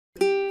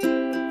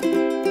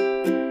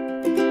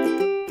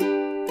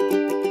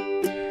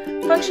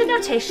Function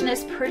notation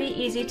is pretty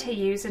easy to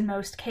use in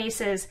most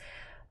cases,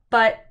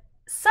 but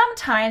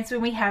sometimes when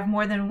we have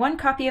more than one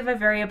copy of a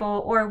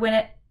variable or when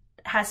it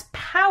has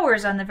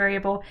powers on the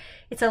variable,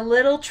 it's a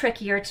little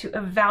trickier to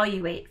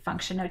evaluate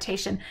function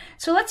notation.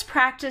 So let's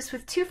practice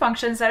with two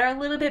functions that are a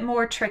little bit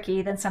more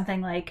tricky than something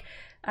like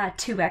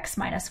 2x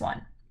minus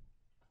 1.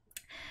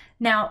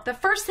 Now, the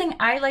first thing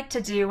I like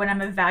to do when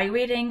I'm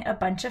evaluating a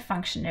bunch of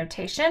function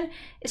notation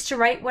is to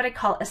write what I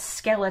call a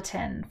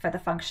skeleton for the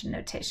function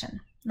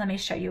notation. Let me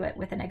show you it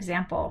with an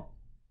example.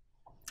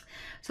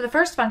 So the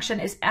first function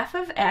is f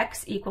of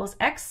x equals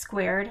x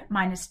squared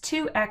minus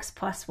 2x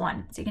plus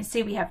 1. So you can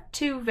see we have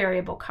two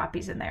variable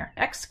copies in there,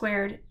 x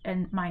squared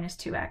and minus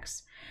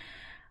 2x.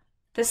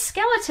 The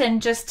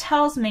skeleton just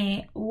tells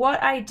me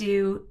what I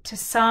do to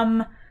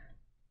some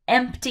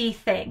empty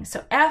thing.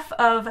 So f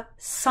of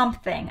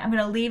something, I'm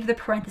going to leave the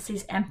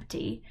parentheses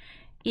empty,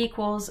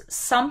 equals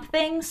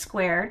something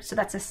squared, so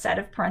that's a set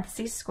of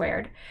parentheses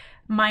squared,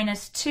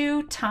 minus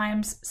 2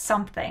 times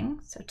something,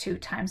 so 2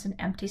 times an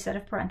empty set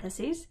of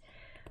parentheses,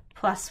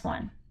 plus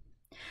 1.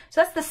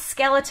 So that's the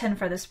skeleton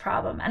for this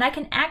problem. And I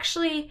can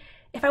actually,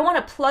 if I want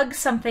to plug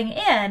something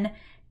in,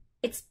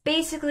 it's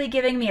basically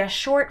giving me a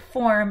short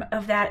form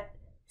of that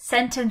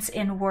sentence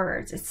in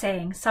words. It's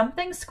saying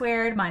something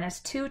squared minus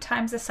 2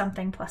 times the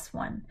something plus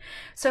 1.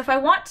 So if I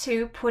want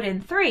to put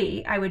in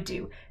 3, I would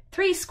do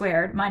 3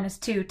 squared minus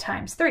 2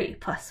 times 3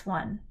 plus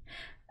 1.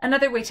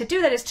 Another way to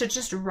do that is to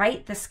just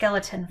write the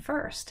skeleton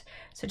first.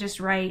 So just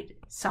write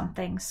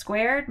something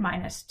squared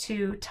minus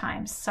 2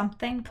 times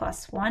something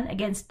plus 1.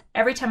 Again,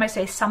 every time I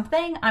say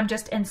something, I'm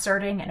just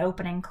inserting and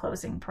opening,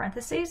 closing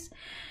parentheses.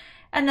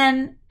 And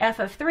then f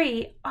of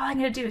 3, all I'm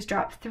going to do is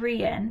drop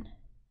 3 in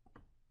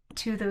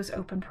to those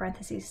open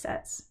parentheses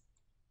sets.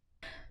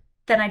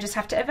 Then I just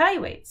have to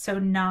evaluate. So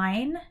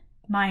 9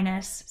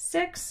 minus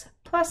 6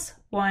 plus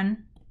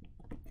 1,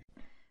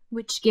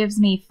 which gives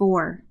me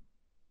 4.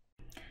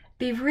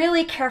 Be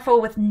really careful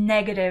with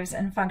negatives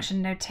in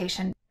function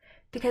notation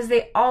because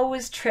they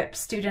always trip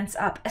students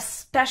up,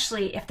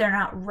 especially if they're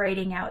not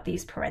writing out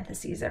these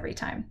parentheses every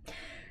time.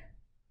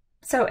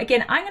 So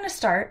again, I'm going to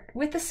start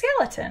with the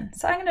skeleton.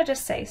 So I'm going to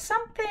just say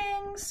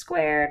something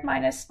squared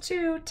minus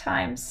 2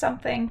 times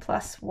something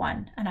plus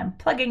 1, and I'm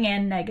plugging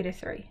in negative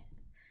 3.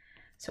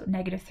 So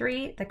negative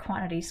 3, the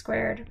quantity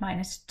squared,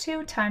 minus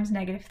 2 times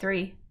negative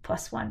 3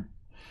 plus 1.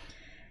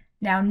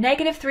 Now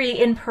negative 3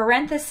 in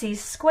parentheses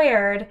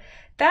squared,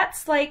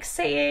 that's like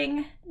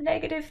saying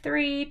negative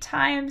 3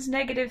 times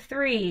negative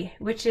 3,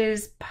 which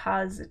is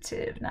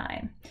positive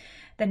 9.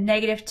 Then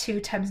negative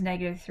 2 times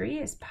negative 3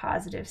 is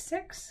positive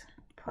 6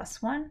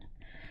 plus 1.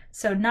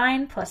 So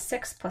 9 plus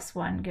 6 plus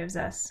 1 gives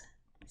us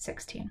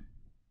 16.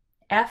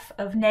 F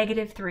of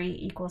negative 3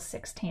 equals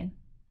 16.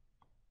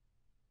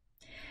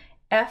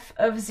 F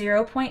of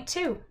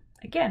 0.2.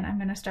 Again, I'm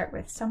going to start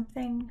with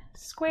something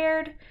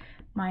squared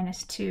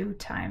minus 2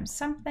 times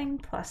something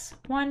plus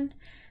 1.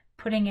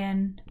 Putting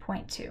in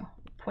 0.2.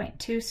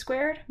 0.2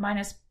 squared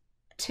minus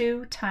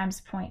 2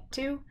 times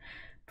 0.2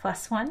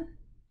 plus 1.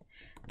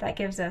 That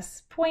gives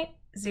us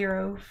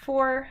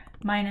 0.04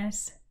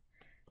 minus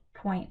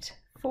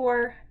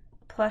 0.4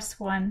 plus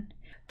 1,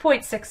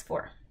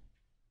 0.64.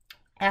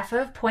 F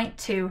of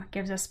 0.2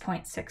 gives us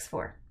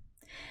 0.64.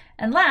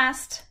 And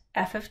last,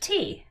 f of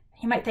t.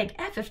 You might think,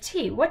 f of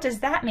t, what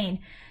does that mean?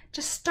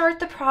 Just start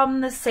the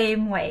problem the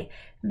same way.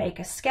 Make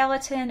a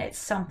skeleton, it's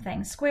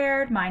something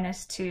squared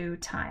minus 2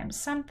 times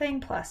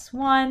something plus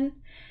 1,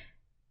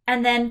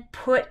 and then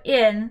put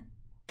in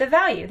the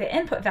value, the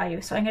input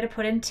value. So I'm going to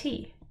put in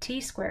t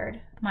squared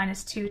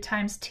minus 2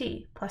 times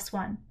t plus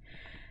 1.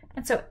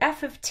 And so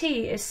f of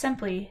t is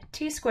simply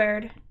t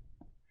squared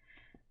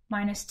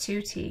minus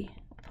 2t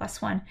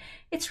plus 1.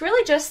 It's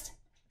really just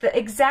the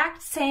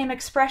exact same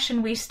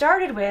expression we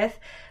started with,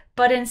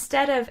 but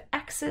instead of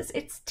x's,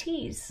 it's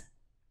t's.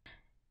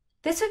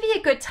 This would be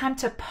a good time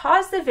to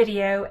pause the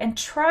video and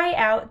try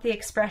out the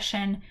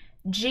expression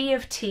g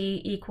of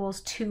t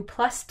equals 2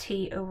 plus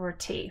t over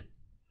t.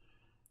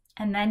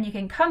 And then you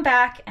can come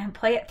back and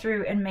play it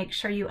through and make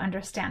sure you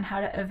understand how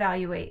to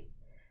evaluate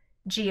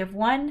g of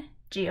 1,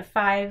 g of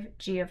 5,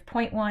 g of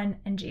 0.1,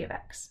 and g of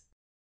x.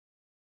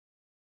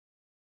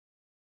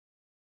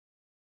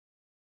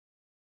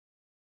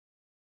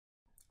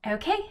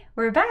 Okay,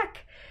 we're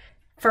back.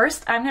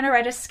 First, I'm going to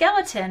write a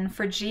skeleton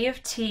for g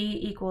of t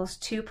equals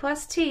 2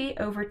 plus t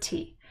over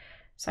t.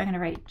 So I'm going to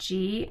write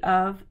g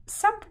of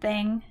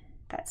something,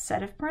 that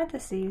set of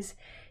parentheses,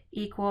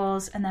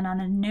 equals, and then on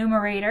the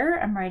numerator,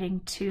 I'm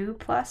writing 2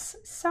 plus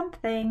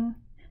something,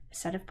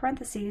 set of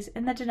parentheses.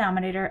 In the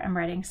denominator, I'm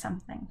writing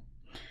something.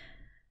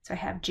 So I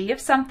have g of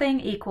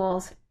something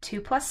equals 2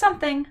 plus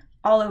something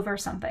all over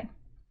something.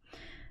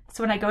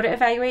 So when I go to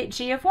evaluate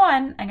g of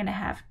 1, I'm going to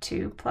have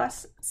 2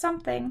 plus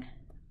something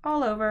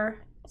all over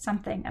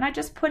something, and I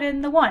just put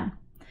in the 1.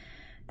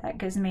 That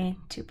gives me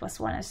 2 plus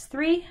 1 is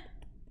 3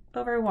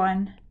 over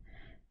 1.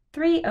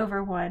 3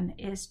 over 1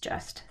 is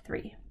just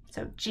 3.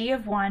 So g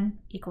of 1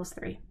 equals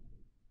 3.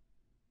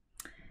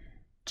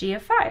 G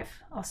of 5,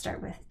 I'll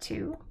start with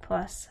 2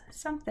 plus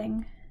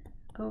something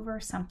over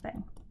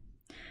something.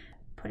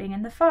 Putting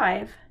in the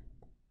 5,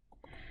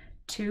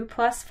 2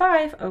 plus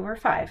 5 over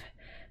 5.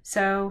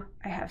 So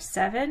I have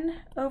 7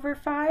 over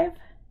 5,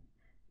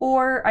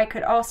 or I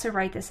could also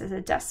write this as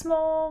a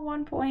decimal,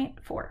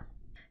 1.4.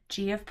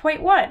 G of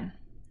 0.1.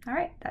 All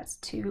right, that's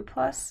 2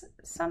 plus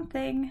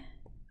something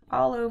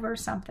all over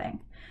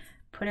something.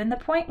 Put in the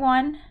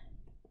 0.1,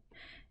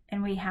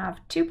 and we have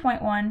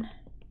 2.1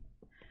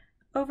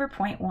 over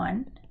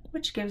 0.1,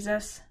 which gives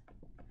us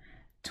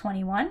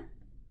 21.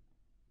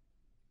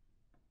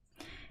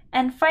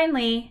 And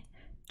finally,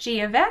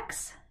 g of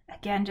x,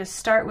 again, just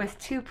start with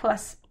 2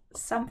 plus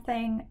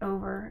something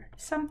over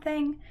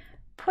something,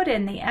 put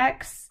in the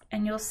x,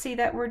 and you'll see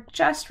that we're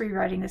just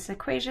rewriting this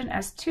equation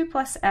as 2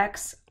 plus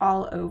x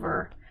all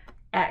over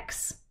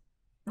x.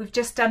 We've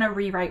just done a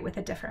rewrite with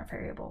a different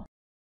variable.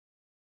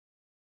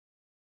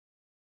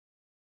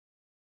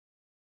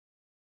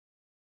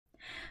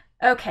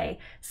 Okay,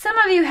 some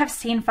of you have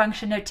seen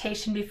function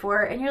notation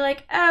before and you're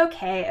like,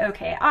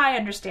 okay, I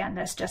understand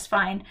this just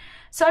fine.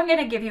 So I'm going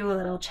to give you a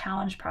little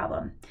challenge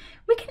problem.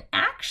 We can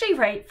actually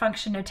write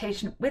function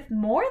notation with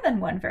more than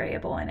one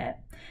variable in it.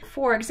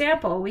 For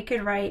example, we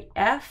could write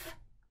f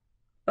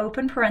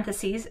open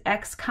parentheses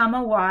x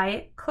comma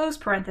y close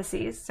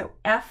parentheses, so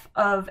f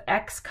of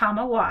x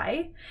comma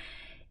y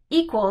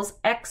equals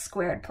x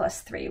squared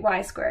plus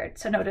 3y squared.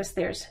 So notice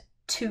there's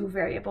two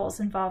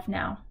variables involved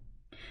now.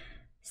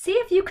 See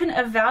if you can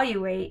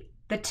evaluate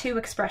the two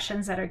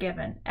expressions that are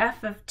given,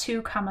 f of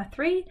 2 comma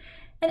 3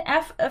 and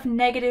f of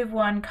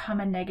 -1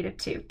 comma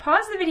 -2.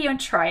 Pause the video and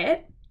try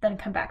it, then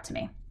come back to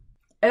me.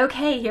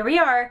 Okay, here we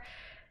are.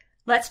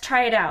 Let's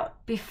try it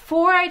out.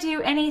 Before I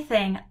do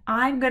anything,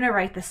 I'm going to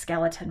write the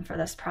skeleton for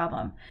this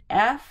problem.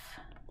 F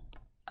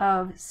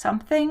of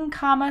something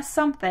comma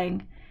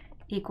something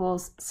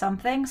equals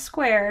something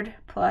squared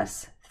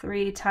plus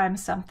 3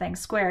 times something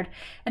squared.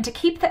 And to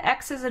keep the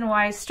x's and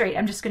y's straight,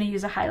 I'm just going to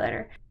use a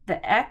highlighter.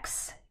 The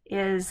x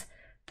is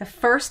the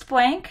first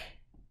blank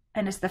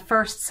and is the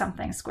first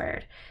something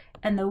squared.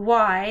 And the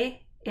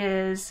y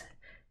is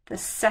the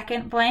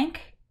second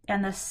blank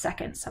and the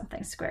second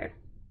something squared.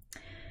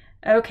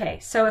 Okay,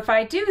 so if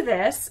I do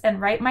this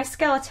and write my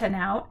skeleton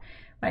out,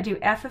 when I do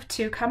f of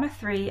 2 comma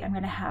 3, I'm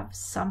going to have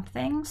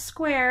something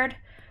squared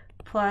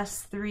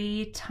plus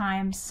 3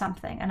 times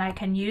something. And I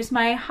can use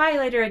my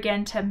highlighter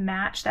again to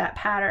match that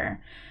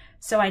pattern.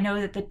 So I know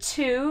that the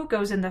 2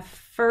 goes in the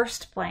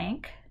first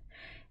blank,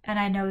 and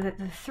I know that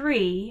the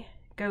 3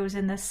 goes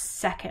in the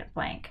second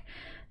blank.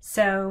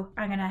 So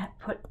I'm going to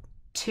put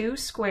 2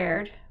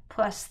 squared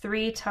plus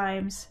 3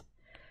 times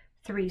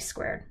 3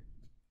 squared.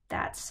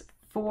 That's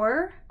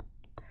 4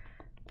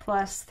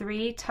 plus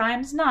 3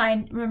 times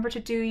 9. Remember to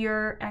do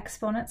your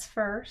exponents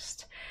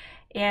first.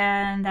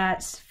 And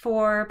that's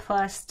 4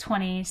 plus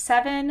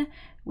 27,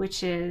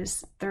 which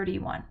is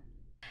 31.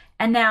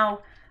 And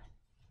now,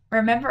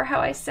 remember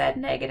how I said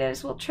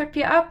negatives will trip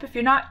you up? If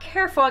you're not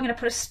careful, I'm going to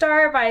put a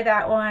star by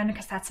that one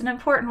because that's an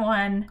important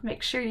one.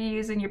 Make sure you're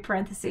using your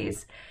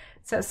parentheses.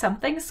 So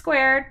something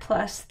squared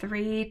plus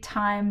 3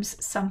 times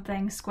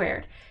something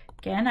squared.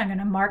 Again, I'm going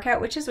to mark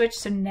out which is which.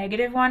 So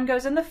 -1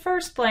 goes in the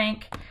first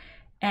blank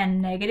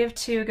and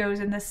 -2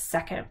 goes in the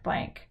second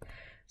blank.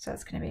 So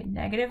it's going to be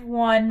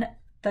 -1,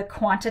 the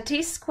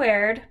quantity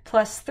squared,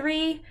 plus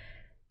 3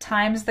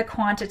 times the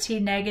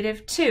quantity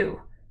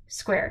 -2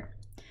 squared.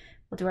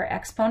 We'll do our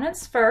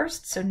exponents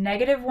first. So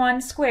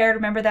 -1 squared,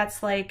 remember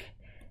that's like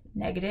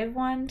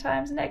 -1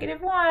 times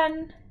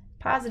 -1,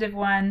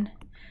 +1,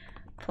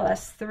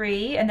 plus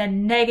 3. And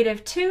then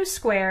 -2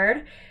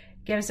 squared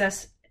gives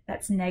us,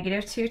 that's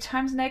 -2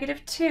 times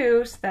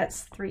 -2, so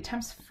that's 3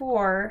 times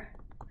 4,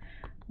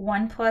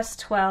 1 plus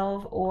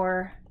 12,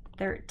 or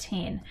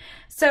 13.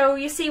 So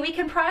you see, we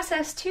can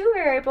process two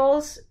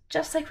variables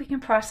just like we can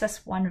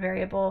process one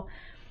variable.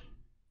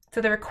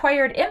 So the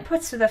required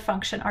inputs to the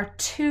function are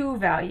two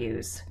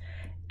values,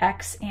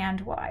 x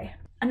and y.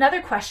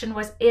 Another question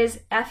was,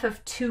 is f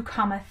of 2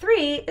 comma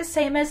 3 the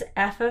same as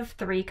f of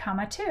 3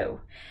 comma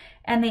 2?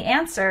 And the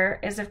answer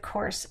is, of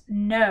course,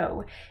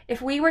 no.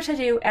 If we were to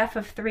do f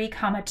of 3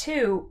 comma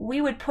 2,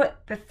 we would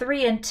put the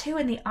 3 and 2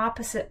 in the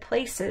opposite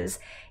places,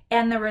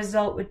 and the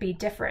result would be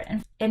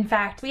different. In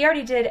fact, we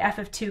already did f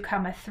of 2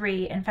 comma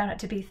 3 and found it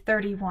to be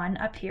 31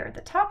 up here at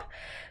the top.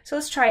 So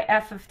let's try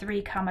f of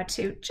 3 comma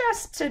 2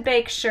 just to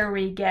make sure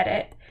we get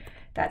it.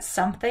 That's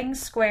something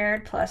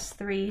squared plus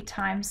 3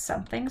 times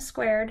something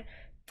squared.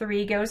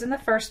 3 goes in the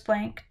first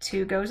blank,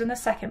 2 goes in the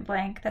second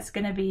blank. That's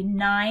going to be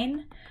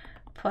 9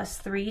 plus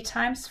 3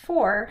 times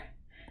 4,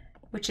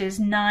 which is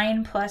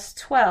 9 plus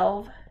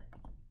 12,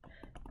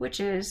 which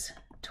is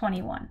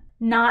 21.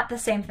 Not the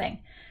same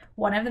thing.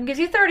 One of them gives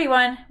you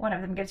 31, one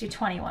of them gives you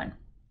 21.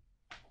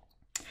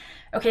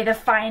 Okay, the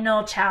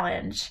final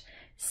challenge.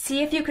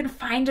 See if you can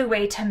find a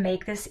way to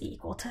make this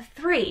equal to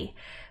 3.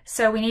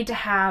 So we need to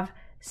have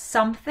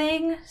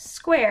something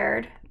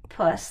squared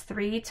plus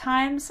 3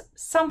 times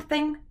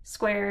something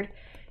squared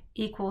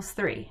equals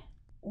 3.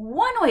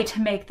 one way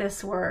to make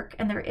this work,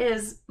 and there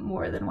is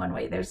more than one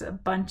way, there's a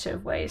bunch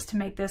of ways to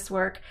make this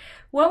work.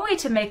 One way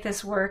to make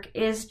this work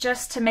is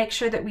just to make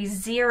sure that we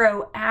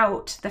zero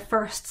out the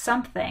first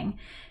something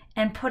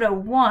and put a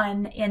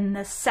 1 in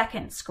the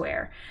second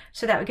square.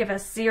 So that would give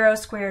us 0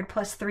 squared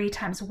plus 3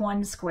 times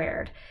 1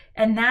 squared,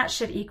 and that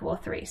should equal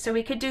 3. So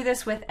we could do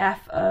this with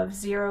f of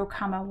 0,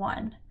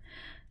 1.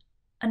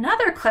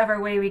 Another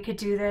clever way we could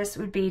do this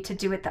would be to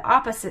do it the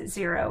opposite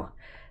 0.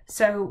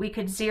 So we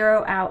could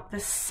zero out the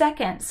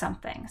second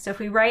something. So if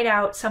we write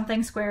out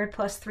something squared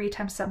plus 3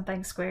 times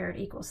something squared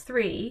equals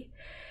 3,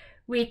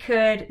 we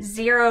could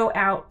zero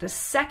out the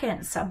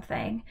second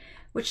something,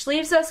 which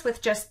leaves us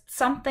with just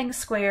something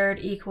squared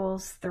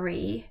equals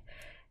 3.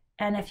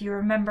 And if you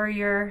remember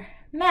your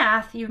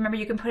math, you remember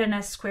you can put in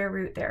a square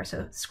root there.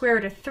 So square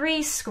root of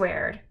 3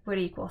 squared would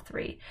equal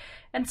 3.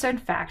 And so in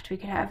fact, we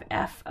could have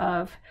f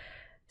of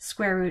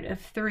square root of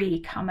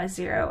 3,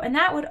 0, and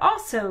that would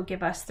also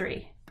give us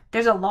 3.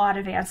 There's a lot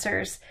of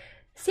answers.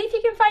 See if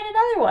you can find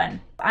another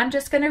one. I'm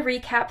just going to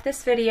recap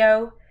this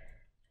video.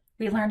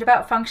 We learned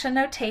about function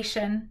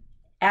notation.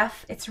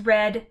 F, it's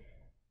read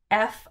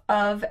f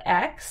of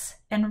x,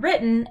 and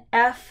written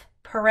f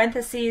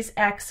parentheses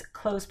x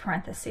close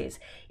parentheses.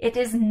 It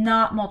is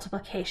not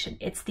multiplication.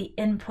 It's the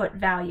input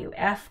value.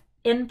 F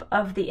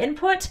of the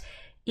input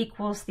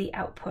equals the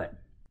output.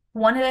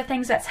 One of the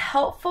things that's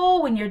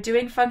helpful when you're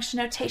doing function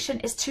notation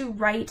is to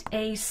write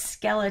a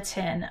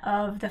skeleton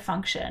of the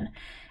function.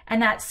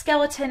 And that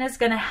skeleton is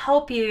going to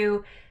help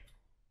you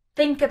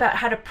think about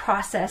how to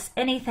process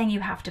anything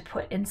you have to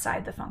put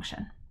inside the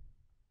function.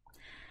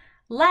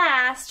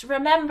 Last,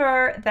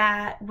 remember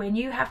that when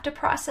you have to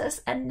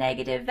process a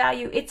negative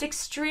value, it's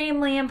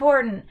extremely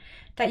important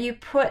that you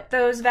put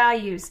those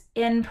values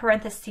in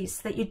parentheses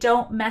so that you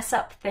don't mess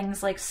up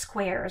things like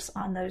squares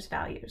on those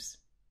values.